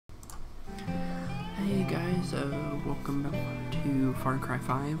Hey guys, welcome back to Far Cry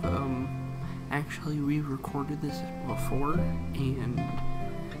 5. Actually we recorded this before, and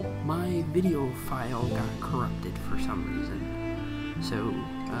my video file got corrupted for some reason.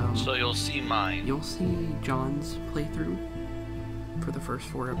 So you'll see mine. You'll see John's playthrough for the first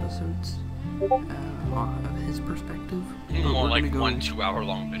 4 episodes, of his perspective. More like 1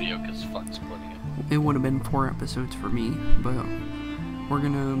 2-hour-long video, because fuck splitting it. It would have been 4 episodes for me, but we're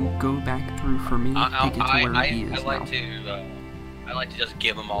gonna go back through for me to get to where he is now. I like to just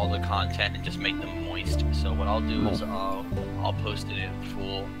give them all the content and just make them moist. So what I'll do is I'll post it in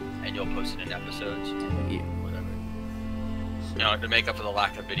full, and you'll post it in episodes. Yeah. Whatever. So, you know, to make up for the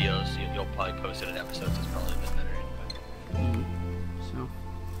lack of videos, you'll probably post it in episodes. It's probably a bit better anyway. So.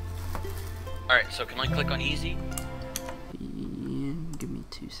 All right. So can I click on easy? Yeah, give me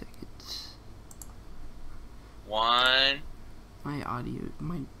 2 seconds. 1. My audio,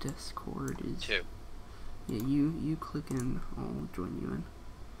 my Discord is 2. Yeah, you click in, I'll join you in.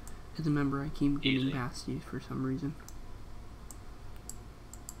 Cause remember, I keep getting past you for some reason.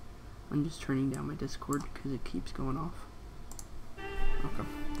 I'm just turning down my Discord because it keeps going off. Okay,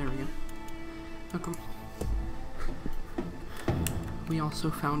 there we go. Okay. We also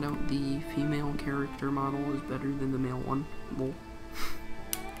found out the female character model is better than the male one. Lol.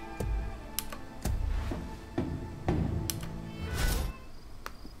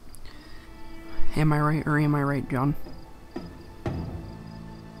 Am I right, or am I right, John?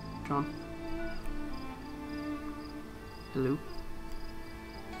 John? Hello?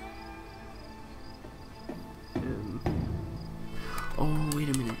 Oh, wait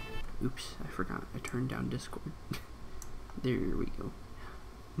a minute. Oops, I forgot. I turned down Discord. There we go.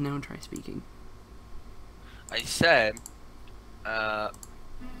 Now try speaking. I said,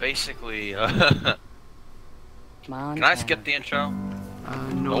 basically, Come on, can I skip the intro?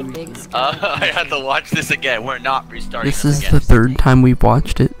 No. Nope. I had to watch this again. We're not restarting this again. This is the 3rd time we've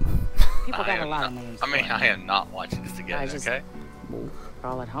watched it. People got a lot of names. I am not watching this again, okay? We're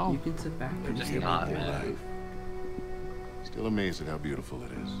all at home. You can sit back and just see not, it. man. Still amazed at how beautiful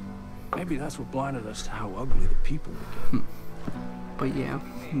it is. Maybe that's what blinded us to how ugly the people would get. But yeah,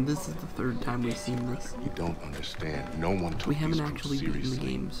 this is the 3rd time we've seen this. You don't understand. No one took We haven't these actually beaten the seriously.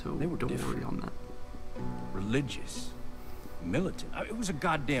 game, so They were don't worry different. on that. Religious. Militant. It was a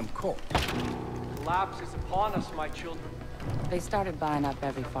goddamn cult. Collapse is upon us, my children. They started buying up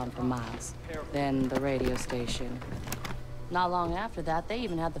every farm for miles. Then the radio station. Not long after that, they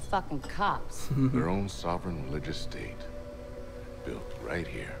even had the fucking cops. Their own sovereign religious state. Built right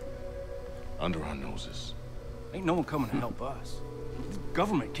here. Under our noses. Ain't no one coming to help us. The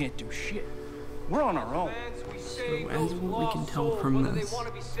government can't do shit. We're on our own. So as what we can tell from this,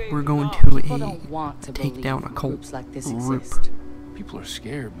 we're We're going People to don't want to take believe down a cult groups like this group. exist. People are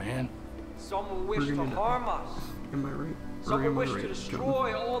scared, man. Some wish We're to gonna harm us. Am I right? Or Some am I wish to right, John?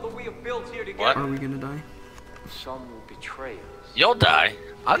 destroy all that we have built here What? together. Are we gonna die? Some will betray us. You'll die.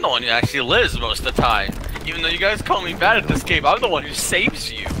 I'm the one who actually lives most of the time. Even though you guys call me bad at this game, I'm the one who saves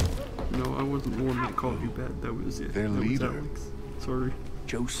you. No, I wasn't the one that called you bad. That was it. Their That was leader. Alex. Sorry.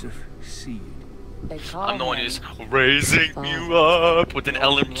 Joseph Seed. They call I'm the one him who's raising you up with an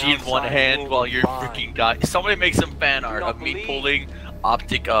LMG in one hand while you're freaking dying. Somebody make some fan art of me pulling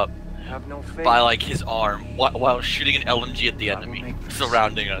Optic up Have no faith. by like his arm while shooting an LMG at the enemy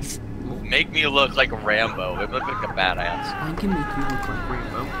surrounding us. Make me look like Rambo. It look like a badass. I can make you look like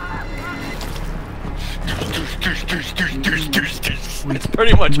Rambo. That's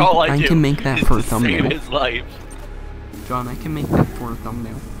pretty much all I do. I can make that is for a to thumbnail. save his life. John, I can make that for a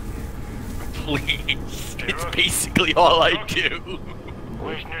thumbnail. Please. It's basically all I do.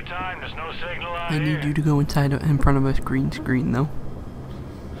 Wasting your time, there's no signal out I here. need you to go inside in front of a green screen, though.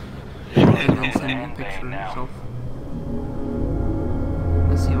 And then send me a picture of yourself.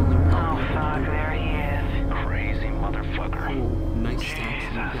 That's the only problem I can do. There he is. Crazy motherfucker. Oh, nice statue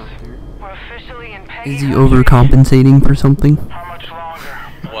you got there. We're officially in pain. Is he overcompensating for something? How much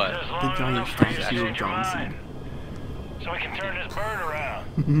longer? What? As The long giant enough for you to statue of change John your Cena. mind. So we can turn this bird around.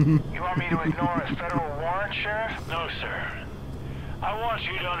 You want me to ignore a federal warrant, Sheriff? No, sir. I want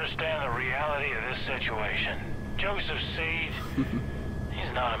you to understand the reality of this situation. Joseph Seed,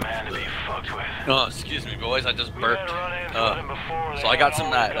 he's not a man to be fucked with. Oh, excuse me, boys. I just We burped. had run into him before So they I got some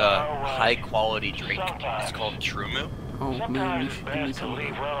of all that got our way. high quality drink. Sometimes. It's called Trumu. Oh man, Sometimes you it's should give me best to some of leave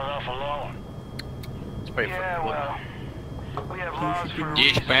that. well enough alone. It's pretty Yeah, fucking well, we have laws for a cool.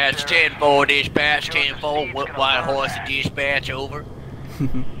 reason, Dispatch Sheriff. 10-4, dispatch Joseph 10-4. Seed's What gonna white burn horse that. dispatch over?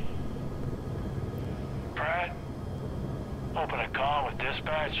 Pratt, Open a call with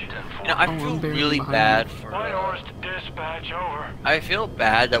dispatch. You know, I feel really bad for. Line orders to dispatch, over. I feel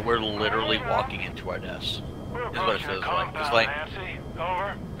bad that we're literally walking into our deaths. We're Is what it approaching feels a like. Cause compound, like, Nancy.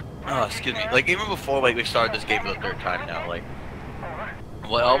 Over. oh, excuse me. Like even before, like we started this game for the third time now. Like, Over.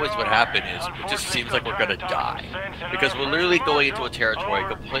 what always would happen is it just seems like we're gonna die because we're literally going into a territory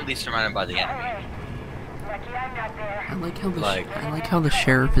completely surrounded by the enemy. I like how the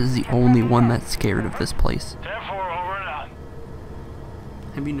sheriff is the only one that's scared of this place. 10-4, over and out.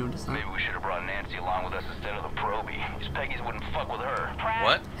 Have you noticed that? Maybe we should have brought Nancy along with us instead of the probie. These Peggies wouldn't fuck with her.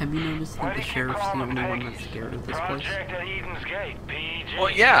 What? Have you noticed that the sheriff's the only one that's scared of this place? Project at Eden's Gate, PG.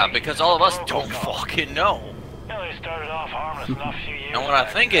 Well, yeah, because all of us don't fucking know. Yeah, they started off harmless enough a few years And what I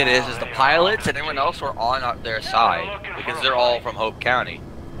back. think it is the pilots and everyone else were on their side because they're all from Hope County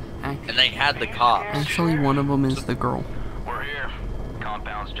and they had the cops. Actually, one of them is the girl. We're here.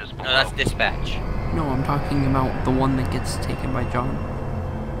 Compound's just below. No, that's dispatch. No, I'm talking about the one that gets taken by John.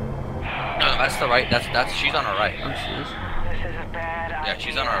 No, that's the right. That's she's on our right. Oh, she is? This is a bad Yeah,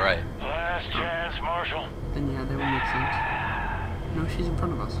 she's on our right. Last chance, Marshal. Then yeah, that would make sense. No, she's in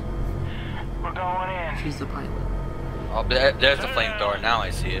front of us. We're going in. She's the pilot. Oh, but there's the flamethrower. Now I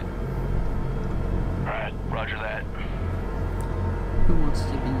see it. Alright, roger that. Who wants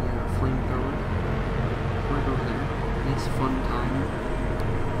to be a flamethrower? Right over there. Nice fun time.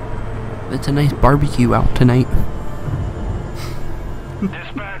 It's a nice barbecue out tonight.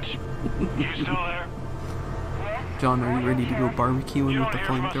 Dispatch, you still there? John, are you ready to go barbecuing You with the don't hear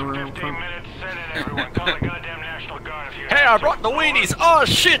from us flamethrower in out 15 front? minutes. Send in everyone. Call the goddamn National Guard if you Hey, I brought the weenies. Oh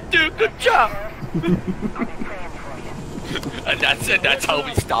shit, dude, good job. And that's it. That's how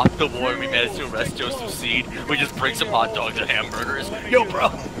we stopped the war. We managed to arrest Joseph Seed. We just bring some hot dogs and hamburgers. Yo, bro, I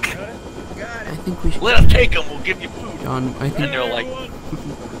think we should. let us take them. We'll give you food. John, I And think they're like,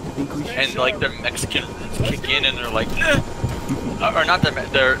 we should. and like their Mexican roots kick in, and they're like, or not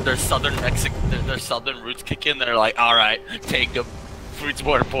their southern their southern roots kick in. They're like, all right, take them. Food's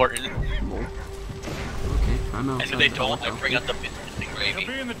more important. Okay, I'm outside. And if they the don't, they helicopter. bring out the biscuits and gravy.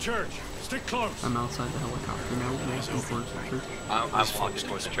 Be in the church. Stick close. I'm outside the helicopter now, walking towards the church. I'm walking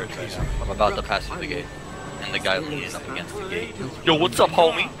towards the church right now. I'm about to pass through the gate. And the guy leaning up against the gate. Yo, what's up,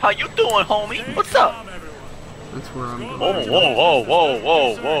 homie? How you doing, homie? What's up? That's where I'm going. Whoa, whoa, whoa, whoa,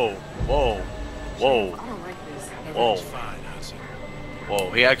 whoa, whoa, whoa, whoa, whoa,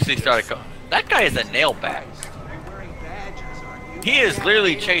 whoa. He actually started that guy is a nail bag. He is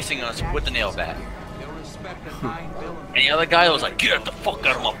literally chasing us with the nail bag. And the other guy was like, get the fuck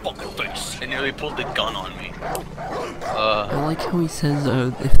out of my fucking face. And nearly pulled the gun on me. I like how he says,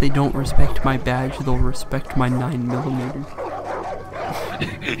 if they don't respect my badge, they'll respect my 9mm.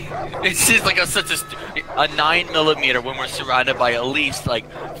 It's just like such a 9mm when we're surrounded by at least like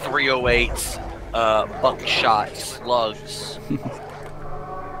 308s, buckshot, slugs.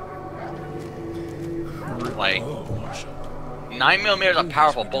 Like 9mm is a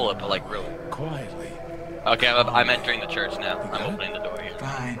powerful bullet, but like really. Quietly. Okay, I'm entering the church now. I'm opening the door here.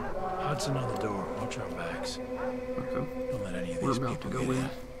 Fine. Hudson on the door. Watch our backs. Okay. Don't let any of We're these about to people go get in. in.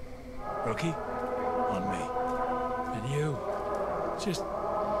 Rookie, on me. And you, just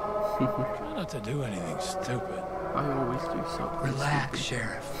try not to do anything stupid. I always do something. Relax,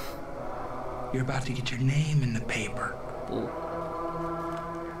 Sheriff. You're about to get your name in the paper. Bull.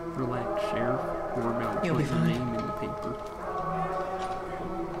 Relax, Sheriff. We're about to You'll get be your fine. name in the paper.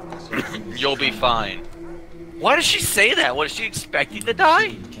 You'll be fine. Why does she say that? Was she expecting to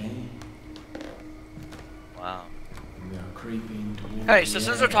die? Wow. Hey, so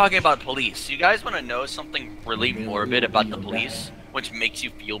since we're talking about police, you guys want to know something really morbid about the police, which makes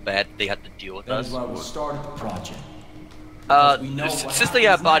you feel bad they have to deal with us? We'll start the project. Since they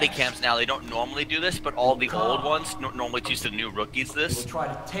have body cams now, they don't normally do this, but all the old ones normally teach the new rookies this.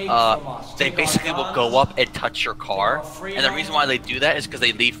 They basically will go up and touch your car, and the reason why they do that is because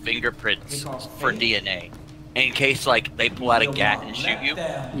they leave fingerprints for DNA. In case, like, they pull out a gat and shoot you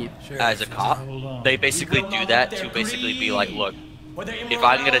as a cop, they basically do that to basically be like, look, if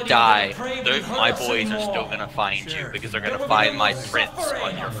I'm gonna die, my boys are still gonna find you, because they're gonna find my prints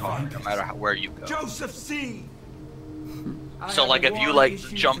on your car, no matter where you go. Joseph C. So like if you like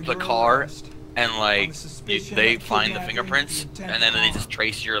jump the car and like they find the fingerprints and then they just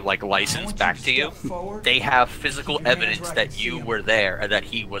trace your like license back to you, they have physical evidence that you were there and that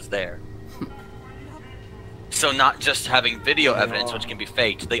he was there. So not just having video evidence, which can be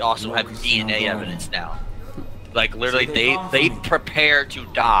faked, they also have DNA evidence now. Like literally they prepare to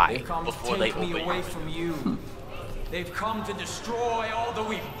die before they open away from you. They've come to destroy all that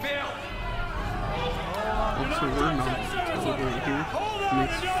we've built. Also, we're not over here.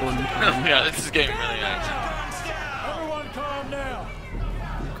 Nice fun time. Yeah, this is getting really nice. Everyone calm down.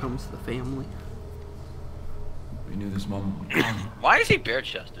 Here comes the family. We knew this moment would come. Why is he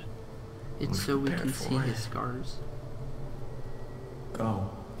bare-chested? It's so we can see his scars. Go.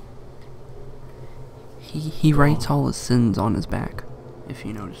 He writes all his sins on his back, if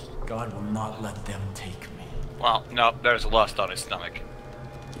you noticed. God will not let them take me. Well, no, there's lust on his stomach.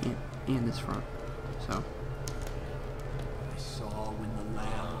 And his front. So. I saw when the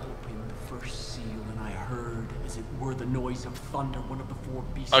Lamb opened the first seal, and I heard, as it were the noise of thunder, one of the four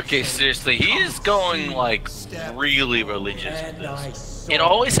beasts. Okay, seriously, he is going like really religious with this. It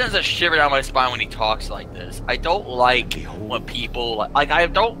always sends a shiver down my spine when he talks like this. I don't like when people I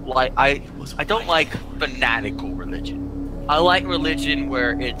don't like fanatical religion. I like religion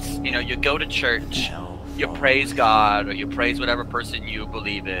where it's, you know, you go to church, you praise God, or you praise whatever person you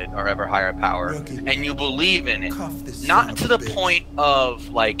believe in, or ever higher power, and you believe in it. Not to the point of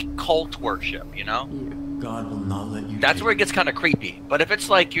like cult worship, you know? God will not let you. That's where it gets kind of creepy. But if it's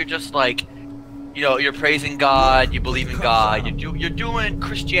like you're just like, you know, you're praising God, you believe in God, you're doing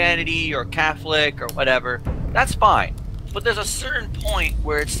Christianity or Catholic or whatever, that's fine. But there's a certain point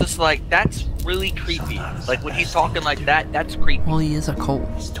where it's just like, that's really creepy. Like when he's talking like that, that's creepy. Well, he is a cult.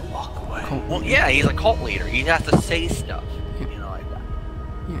 Well, yeah, he's a cult leader. He has to say stuff, you know, like that.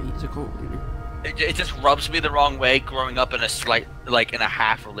 Yeah, he's a cult leader. It just rubs me the wrong way growing up in a slight, like in a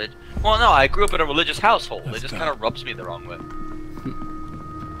half religion. Well, no, I grew up in a religious household. It just kind of rubs me the wrong way.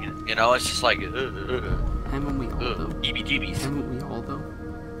 You know, it's just like, Haven't we all, though? EBGBs. Haven't we all, though?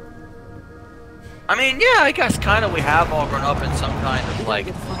 I mean, yeah, I guess kind of we have all grown up in some kind of, like,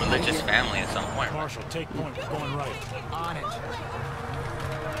 religious family at some point. Marshal, take point. We're going right. On it.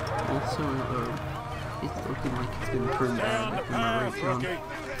 Also, it's looking like it's gonna turn bad in the right round.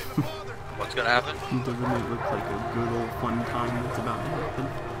 What's gonna happen? Doesn't it look like a good old fun time that's about to happen?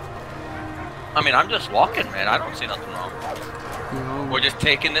 I mean, I'm just walking, man. I don't see nothing wrong. You know, We're just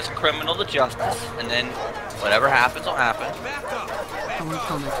taking this criminal to justice, and then whatever happens will happen. I like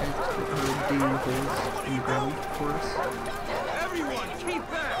how the cats doing holes in the ground for us.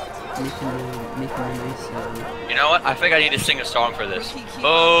 Making a nice, You know what? I think I need to sing a song for this.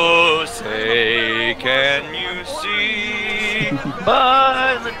 Oh, say, can you see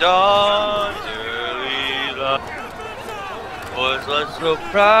by the dawn's early light was us so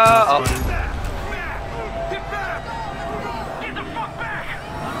proud?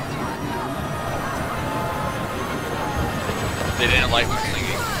 They didn't like me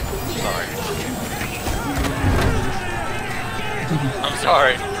singing. Sorry. I'm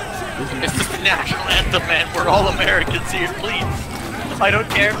sorry. It's the national anthem, man. We're all Americans here, please. I don't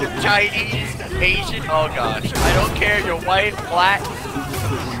care if you're Chinese, Asian, oh gosh. I don't care if you're white, black.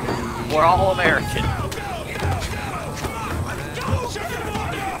 We're all American.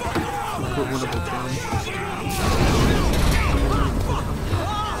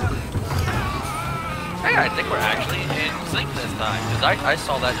 Hey, I think we're actually in sync this time, because I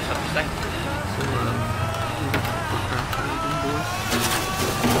saw that just a second ago.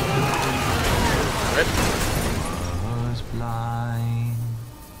 Was blind,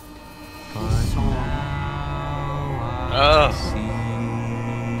 but now I see.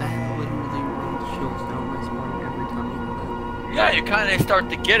 That literally runs chills down my spine every time I hear that. Yeah, you kind of start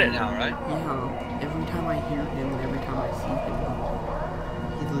to get it now, right? Yeah, every time I hear him and every time I see him,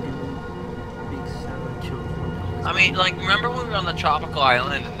 he literally makes chills run down my spine. I mean, like, remember when we were on the tropical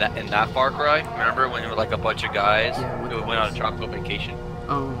island in that Far Cry? Remember when there were like a bunch of guys who went on a tropical vacation?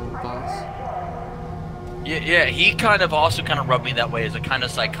 Oh, boss. Yeah, he kind of also kind of rubbed me that way as a kind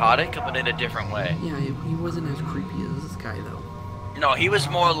of psychotic, but in a different way. Yeah, he wasn't as creepy as this guy, though. No, he was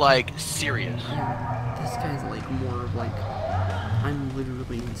more like serious. Yeah, this guy's like more of like, I'm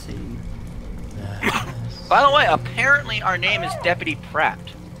literally insane. By the way, apparently our name is Deputy Pratt.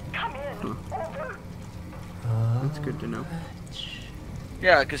 Huh. That's good to know.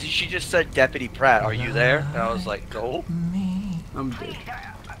 Yeah, because she just said Deputy Pratt. Are you there? And I was like, no. I'm dead.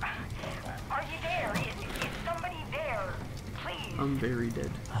 Are you there? Is somebody there? Please. I'm very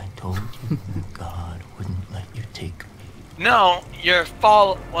dead. I told you that God wouldn't let you take me. No,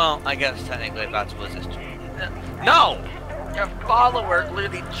 well, I guess technically that's what this is. No! Your follower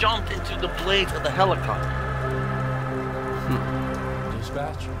literally jumped into the blades of the helicopter.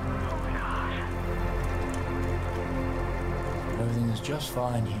 Dispatch. Everything is just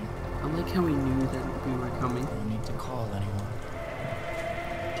fine here. I like how he knew that we were coming. No need to call anyone.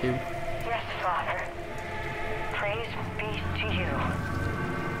 Two. Yes, Father. Praise be to you.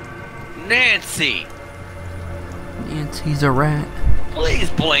 Nancy! Nancy's a rat. Please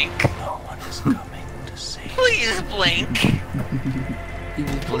blink. No one is coming to save you. Please blink. He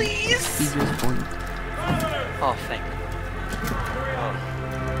just Please. He just blinked. Oh, thank you.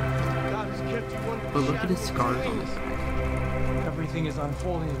 But look at his scars on his back. Everything is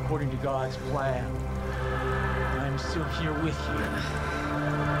unfolding according to God's plan. I'm still here with you.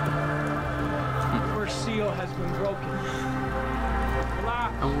 The first seal has been broken.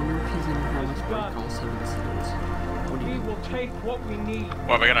 I wonder if he's gonna have us break all 7 seals. We will take what we need.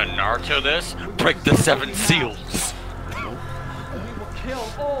 What, are we gonna Naruto this? Break the 7 seals. We will kill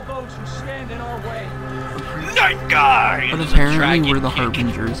all those who stand in our way. Night guy! But apparently we're the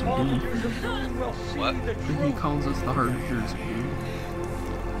harbingers of All doom. of you will see What? the But he calls us the harbingers of doom.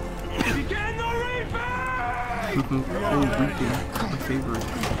 Begin the reaping! Oh, reaping. My favorite.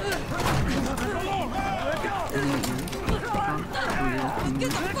 Get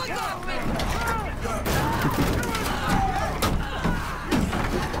the fuck off me!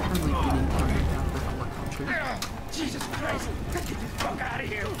 Jesus Christ! Get the fuck out of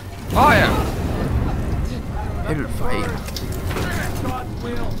here! Oh yeah! Hit it, fight.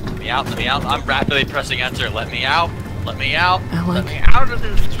 Let me out, let me out. I'm rapidly pressing enter. Let me out. Let me out. I like- Let me out of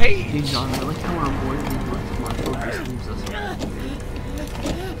this cage. Hey John, I like how our boy Marco just leaves us.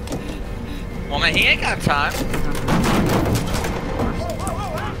 Well, man, he ain't got time.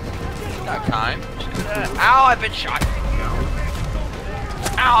 Got time. Ow, I've been shot.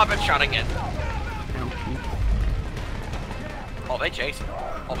 Ow, I've been shot again. Oh, they chasing.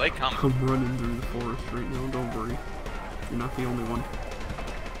 Oh, they coming. I'm running through the forest right now, don't worry. You're not the only one.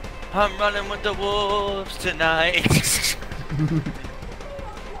 I'm running with the wolves tonight.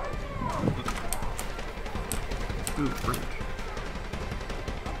 Ooh, French.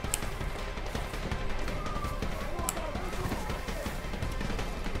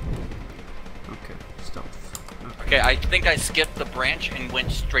 Okay, stealth. Okay, I think I skipped the branch and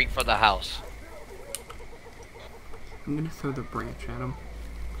went straight for the house. I'm gonna throw the branch at him.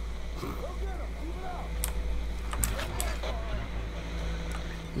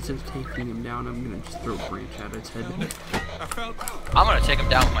 Instead of taking him down, I'm gonna just throw a branch at its head. I'm gonna take him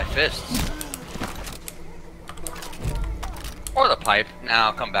down with my fists. Or the pipe. Nah,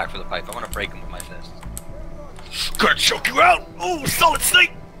 I'll come back for the pipe. I want to break him with my fists. Gonna choke you out! Ooh, solid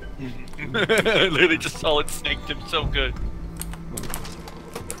snake! Literally just solid snaked him so good.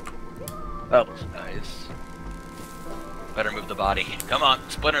 That was nice. Better move the body. Come on,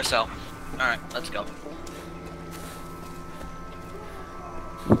 Splinter Cell. Alright, let's go.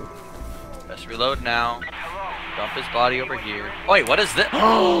 Let's reload now. Dump his body over here. Oh, wait, what is this?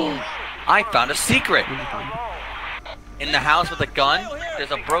 Oh! I found a secret! In the house with a gun,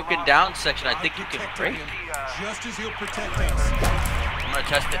 there's a broken down section I think you can break. Just as he'll protect us. I'm gonna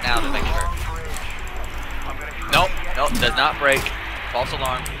test it now to make sure. Nope, nope, does not break. False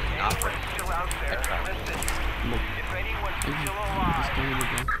alarm, does not break. I tried. Just go in the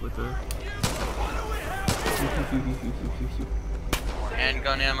back with a...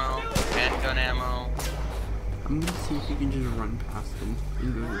 Handgun ammo, handgun ammo. I'm gonna see if you can just run past them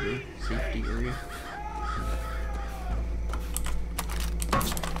and go to the safety area.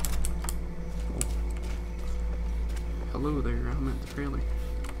 Hello there, I'm at the trailer.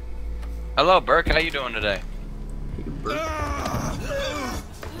 Hello, Burke, how you doing today? Hey, Burke.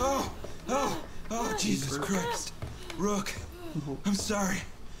 Oh, Jesus Christ. Rook, I'm sorry.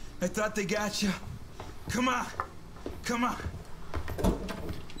 I thought they got you. Come on. Come on.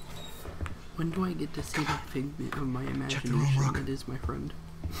 When do I get to see the figment of my imagination that is my friend?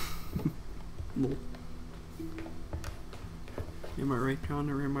 Lol. Am I right, John,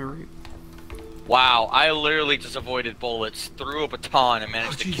 or am I right? Wow, I literally just avoided bullets, threw a baton, and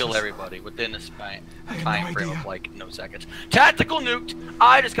managed to kill everybody within a time frame of like no seconds. Tactical nuked!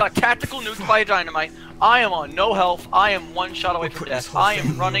 I just got tactical nuked by a dynamite. I am on no health. I am one shot away from death. I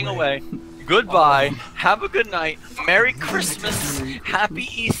am running away. Goodbye. Have a good night. Merry Christmas. Happy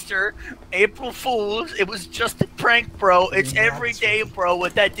Easter. April Fools. It was just a prank, bro. It's every day, bro,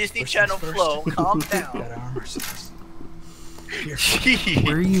 with that Disney Channel flow. Calm down.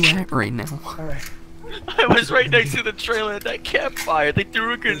 Where are you at right now? I was right next to the trailer at that campfire. They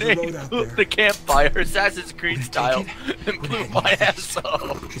threw a grenade at the campfire, Assassin's Creed style, and blew my ass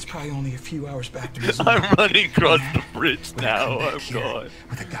up. It's probably only a few hours back to Missouri. I'm running across the bridge now. I'm gone.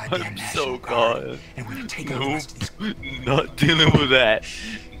 I'm so gone. Nope. Not dealing with that.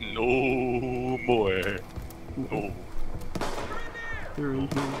 No more. No. They're in here.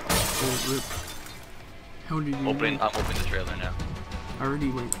 Oh, rip. How did you I'm opening the trailer now. I already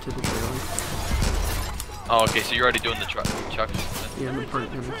went to the trailer. Oh, okay, so you're already doing the truck. Yeah, the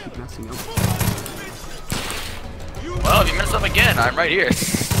part that I keep messing up. Well, if you mess up again, I'm right here.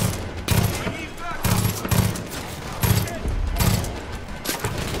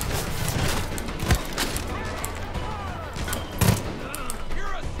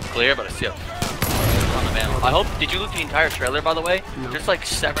 Clear, but I see a of ammo. I hope. Did you loot the entire trailer, by the way? No. There's like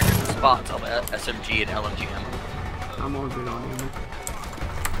 7 different spots of SMG and LMG ammo. I'm all good on ammo.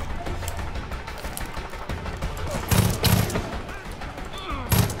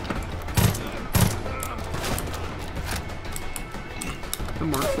 The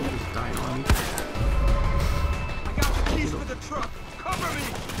marshal just died on me. I got the keys for the truck. Cover me.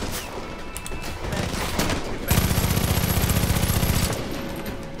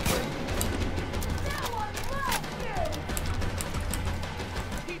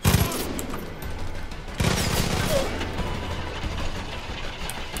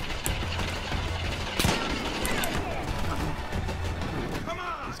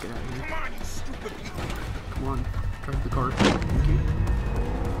 Let's get out of here. Come on, drive the car. Thank you.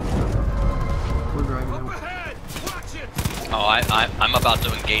 We're driving out. Oh, I'm about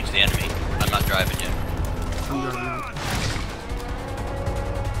to engage the enemy. I'm not driving yet. I'm driving out.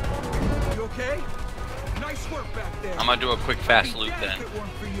 You okay? Nice work back there. I'm gonna do a quick fast loop then.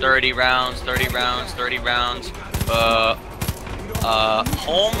 30 rounds, 30 rounds, 30 rounds.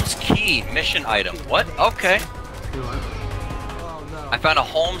 Holmes key mission item. What? Okay. I found a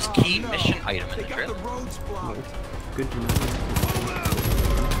Holmes key mission item in the trailer. Good to know.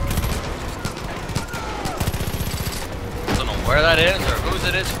 Don't know where that is or whose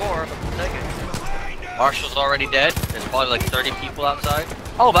it is for, but we'll take it. Marshall's already dead. There's probably like 30 people outside.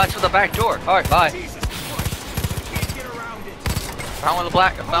 Oh, that's for the back door. Alright, bye. Found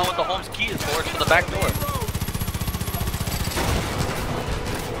what the Holmes key is for. It's for the back door.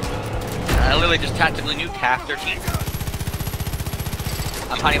 I literally just tactically nuked half their team.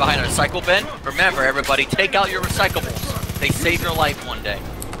 I'm hiding behind a recycle bin. Remember, everybody, take out your recyclables. They save your life one day.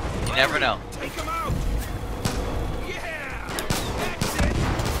 You never know.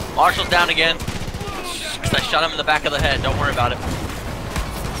 Marshall's down again. I shot him in the back of the head. Don't worry about it.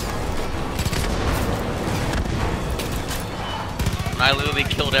 I literally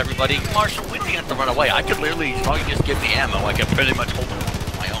killed everybody. Marshall, we didn't have to run away. I could literally, as long as you just give me ammo, I could pretty much hold them on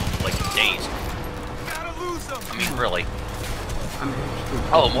my own for like days. I mean, really.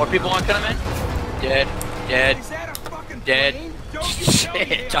 Oh, more people want to come in? Dead. Dead. Dead.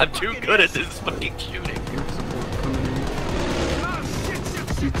 Shit, I'm too good at this fucking shooting.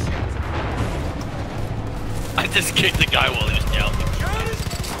 I just kicked the guy while he was down.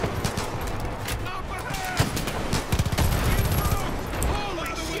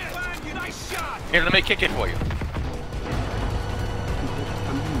 Here, let me kick it for you.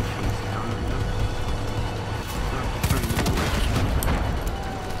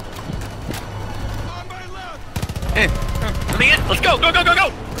 Let me in. Let's go. Go, go, go, go.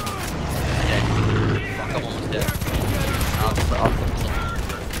 Okay. Fuck, I'm almost dead.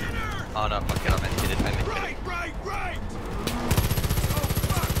 Oh no, fuck it. I meant to hit it.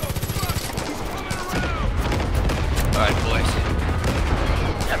 Alright, boys.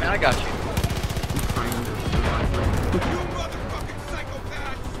 Yeah, man, I got you.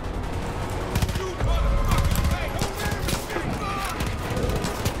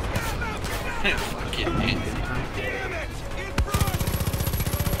 Fucking man.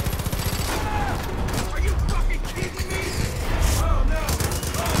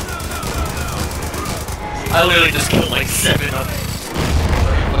 I literally just killed like 7 of them.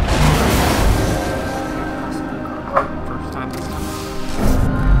 First time this time.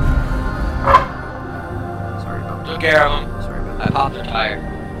 Sorry about that. Took care of him. Sorry about that. I popped a tire.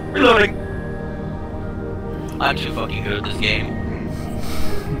 Reloading! I'm too fucking good at this game.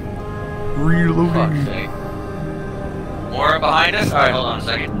 Reloading. Fuck's sake. More behind us? Alright, hold on a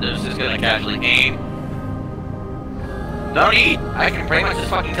second. This is gonna casually aim. No need! I can pretty much just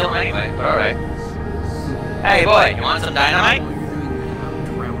fucking kill him anyway, but alright. Hey boy, you want some dynamite?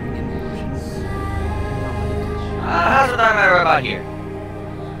 How's the dynamite robot here?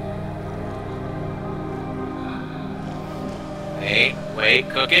 Wait,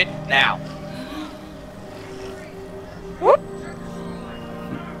 cook it now. Whoop.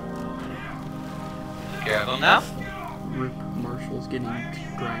 Care of him now? Rip, Marshall's getting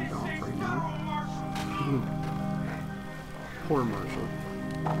dragged off right now. Poor Marshall.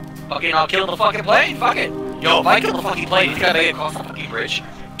 Fucking, I'll kill the fucking plane. Fuck it. Yo, if I kill the fucking plane, he's gotta make it across the fucking bridge.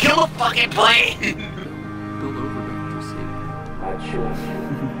 Kill the fucking plane! Build overback to save.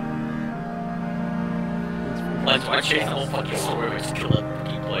 Let's watch chase the whole fucking story where I just kill the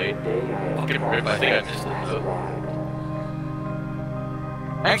fucking plane. Fucking rip, I think I missed it though.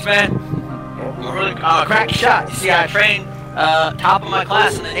 Thanks, man. I'm really cracky shot. You see, I trained top of my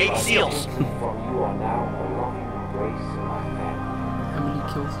class in the Navy SEALs. How many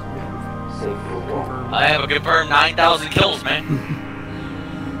kills do you have? I have a confirmed 9,000 kills, man.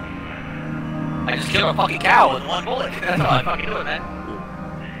 I just killed a fucking cow with one bullet. That's how I fucking do it, man.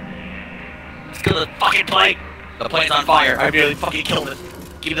 Let's kill the fucking plane. The plane's on fire. I really fucking killed it.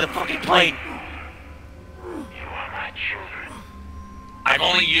 Give me the fucking plane. You are my children. I've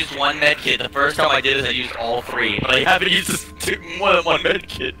only used one med kit. The first time I did this, I used all three. But I haven't used this more than one med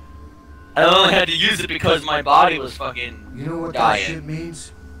kit. I only had to use it because my body was fucking You know what dying. that shit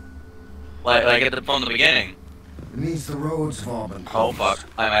means? Like at from the beginning. It means the roads have all been Oh closed. fuck.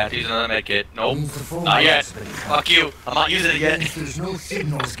 I might have to use another med kit. Nope. Means the phone Not yet. lines have been cut. Fuck you. I'm not using it yet. Means there's no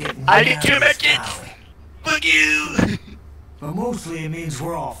signals getting I in get out two of med this kits. valley. Fuck you. But mostly it means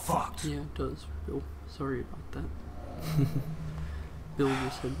we're all fucked. Yeah, it does, Bill. Sorry about that. Bill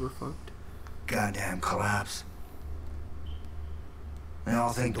just said we're fucked. Goddamn collapse. They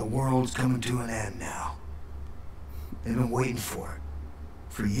all think the world's coming to an end now. They've been waiting for it.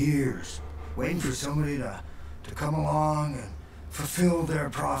 For years. Waiting for somebody to come along and fulfill their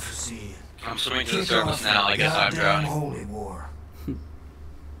prophecy. I'm swimming to the Kick surface off now. the I guess I'm goddamn drowning. holy war.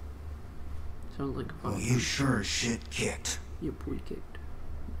 Sounds like a fun. Well, you sure as shit kicked. Yep, we kicked.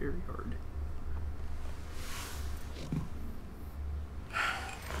 Very hard.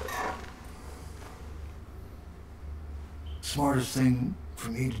 Smartest thing for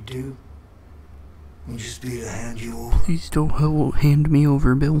me to do would just be to hand you over. Please don't hand me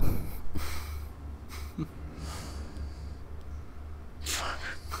over, Bill.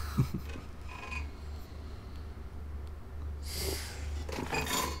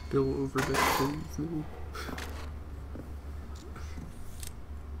 Bill Overbeck, please, no.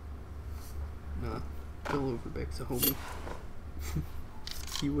 Nah, Bill Overbeck's a homie.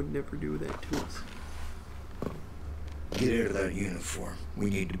 He would never do that to us. Get out of that uniform. We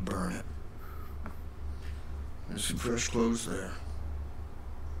need to burn it. There's some fresh clothes there.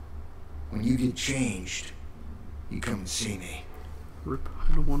 When you get changed, you come and see me. Rip,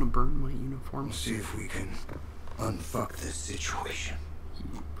 I don't want to burn my uniform. We'll see if we can unfuck this situation.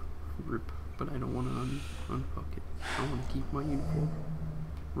 Yep. Rip, but I don't want to unfuck it. I want to keep my uniform.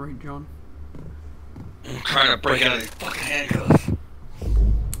 Right, John? I'm trying to break out of these fucking handcuffs.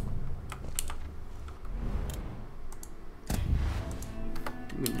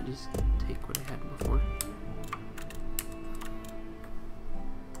 I'm gonna just take what I had before.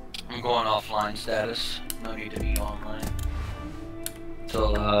 I'm going offline status. No need to be online.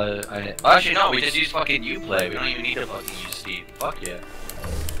 Till, actually, no, we just use fucking Uplay. We don't even need to fucking use Steam. Fuck yeah.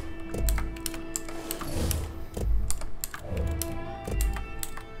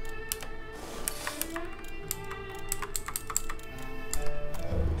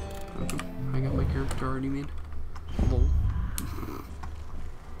 I got my character already made. Lol.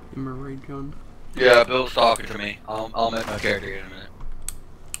 Am I right, John? Yeah, Bill's talking to me. I'll make my character in a minute.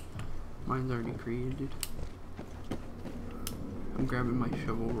 Mine's already created. I'm grabbing my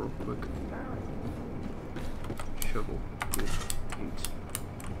shovel real quick. Shovel. Good. Thanks.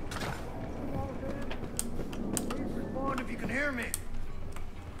 Respond if you can hear me.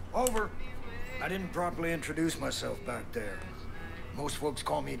 Over. I didn't properly introduce myself back there. Most folks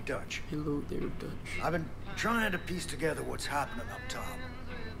call me Dutch. Hello there, Dutch. I've been trying to piece together what's happening up top.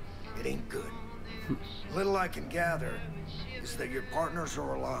 It ain't good. Little I can gather is that your partners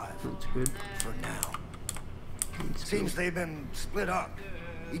are alive. That's good. For now. Thanks, Seems they've been split up.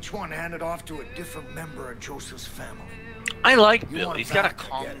 Each one handed off to a different member of Joseph's family. I like You Bill. want He's it got a back,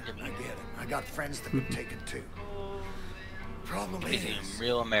 calm I get it. I got friends that been taken too. Problem He's is, a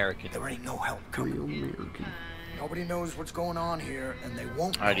real American. there ain't no help coming. Real American. Nobody knows what's going on here, and they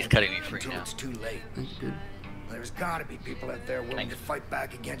won't Alright, know he's cutting me free until now. it's too late. That's good. There's gotta be people out there willing to fight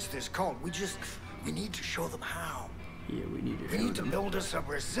back against this cult. We need to show them how. Yeah, we need to We show need to them. build us a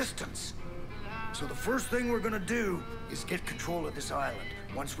resistance. So the first thing we're gonna do is get control of this island.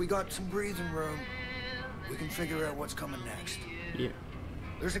 Once we got some breathing room, we can figure out what's coming next. Yeah.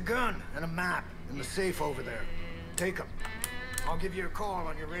 There's a gun and a map in the safe over there. Take them. I'll give you a call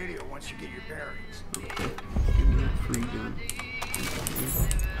on your radio once you get your bearings. Okay. Give me that free gun.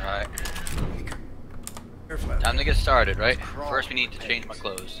 Alright. Time to get started, right? First we need to change my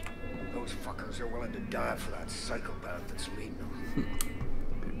clothes. Those fuckers are willing to die for that psychopath that's leading them.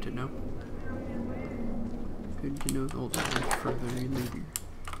 Good to know. Good to know all that further in later.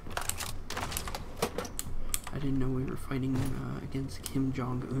 I didn't know we were fighting against Kim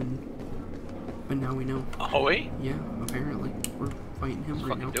Jong-un, but now we know. Oh wait? Yeah, apparently we're fighting him Let's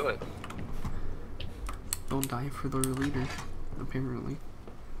right fucking now. do it. They'll die for their leader, apparently.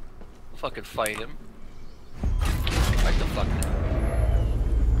 Fucking fight him. Fight the fuck now.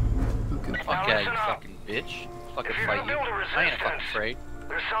 Okay. Fuck yeah, you fucking bitch. Fucking fight you. I ain't fucking afraid.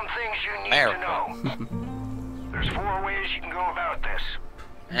 There's some things you need America. to know. There's 4 ways you can go about this.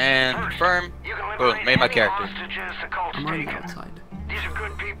 And confirm. Boom, made my character. I'm already outside. These are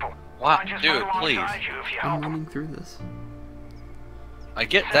good people. Wow, dude, please. I'm running through this. I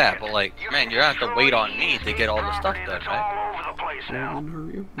get that, but like, man, you're gonna have to wait on me to get all the stuff done, right? Well, then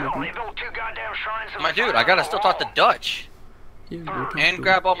hurry up. My dude, I gotta still talk to Dutch. Yeah, and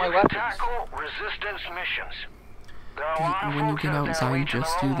grab all my weapons. Resistance missions. And when you get outside,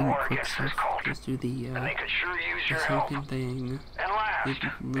 just do the quick stuff. Just do the second thing, the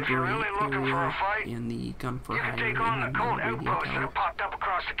liberate area, and the gun for hire, and then the radio tower.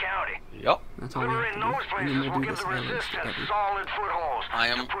 Yep. That's all we have to do. And then we'll do this islands together. I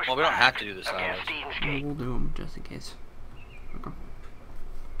am. Well, we don't have to do this islands. Well, we'll do them just in case. Okay.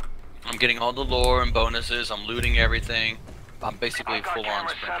 I'm getting all the lore and bonuses. I'm looting everything. I'm basically full on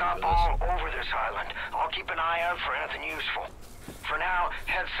sprinting for this. All over this island. I'll keep an eye out for anything useful. For now,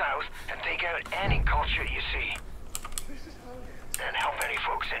 head south and take out any culture you see. And help any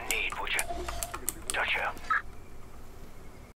folks in need, would you? Touch out.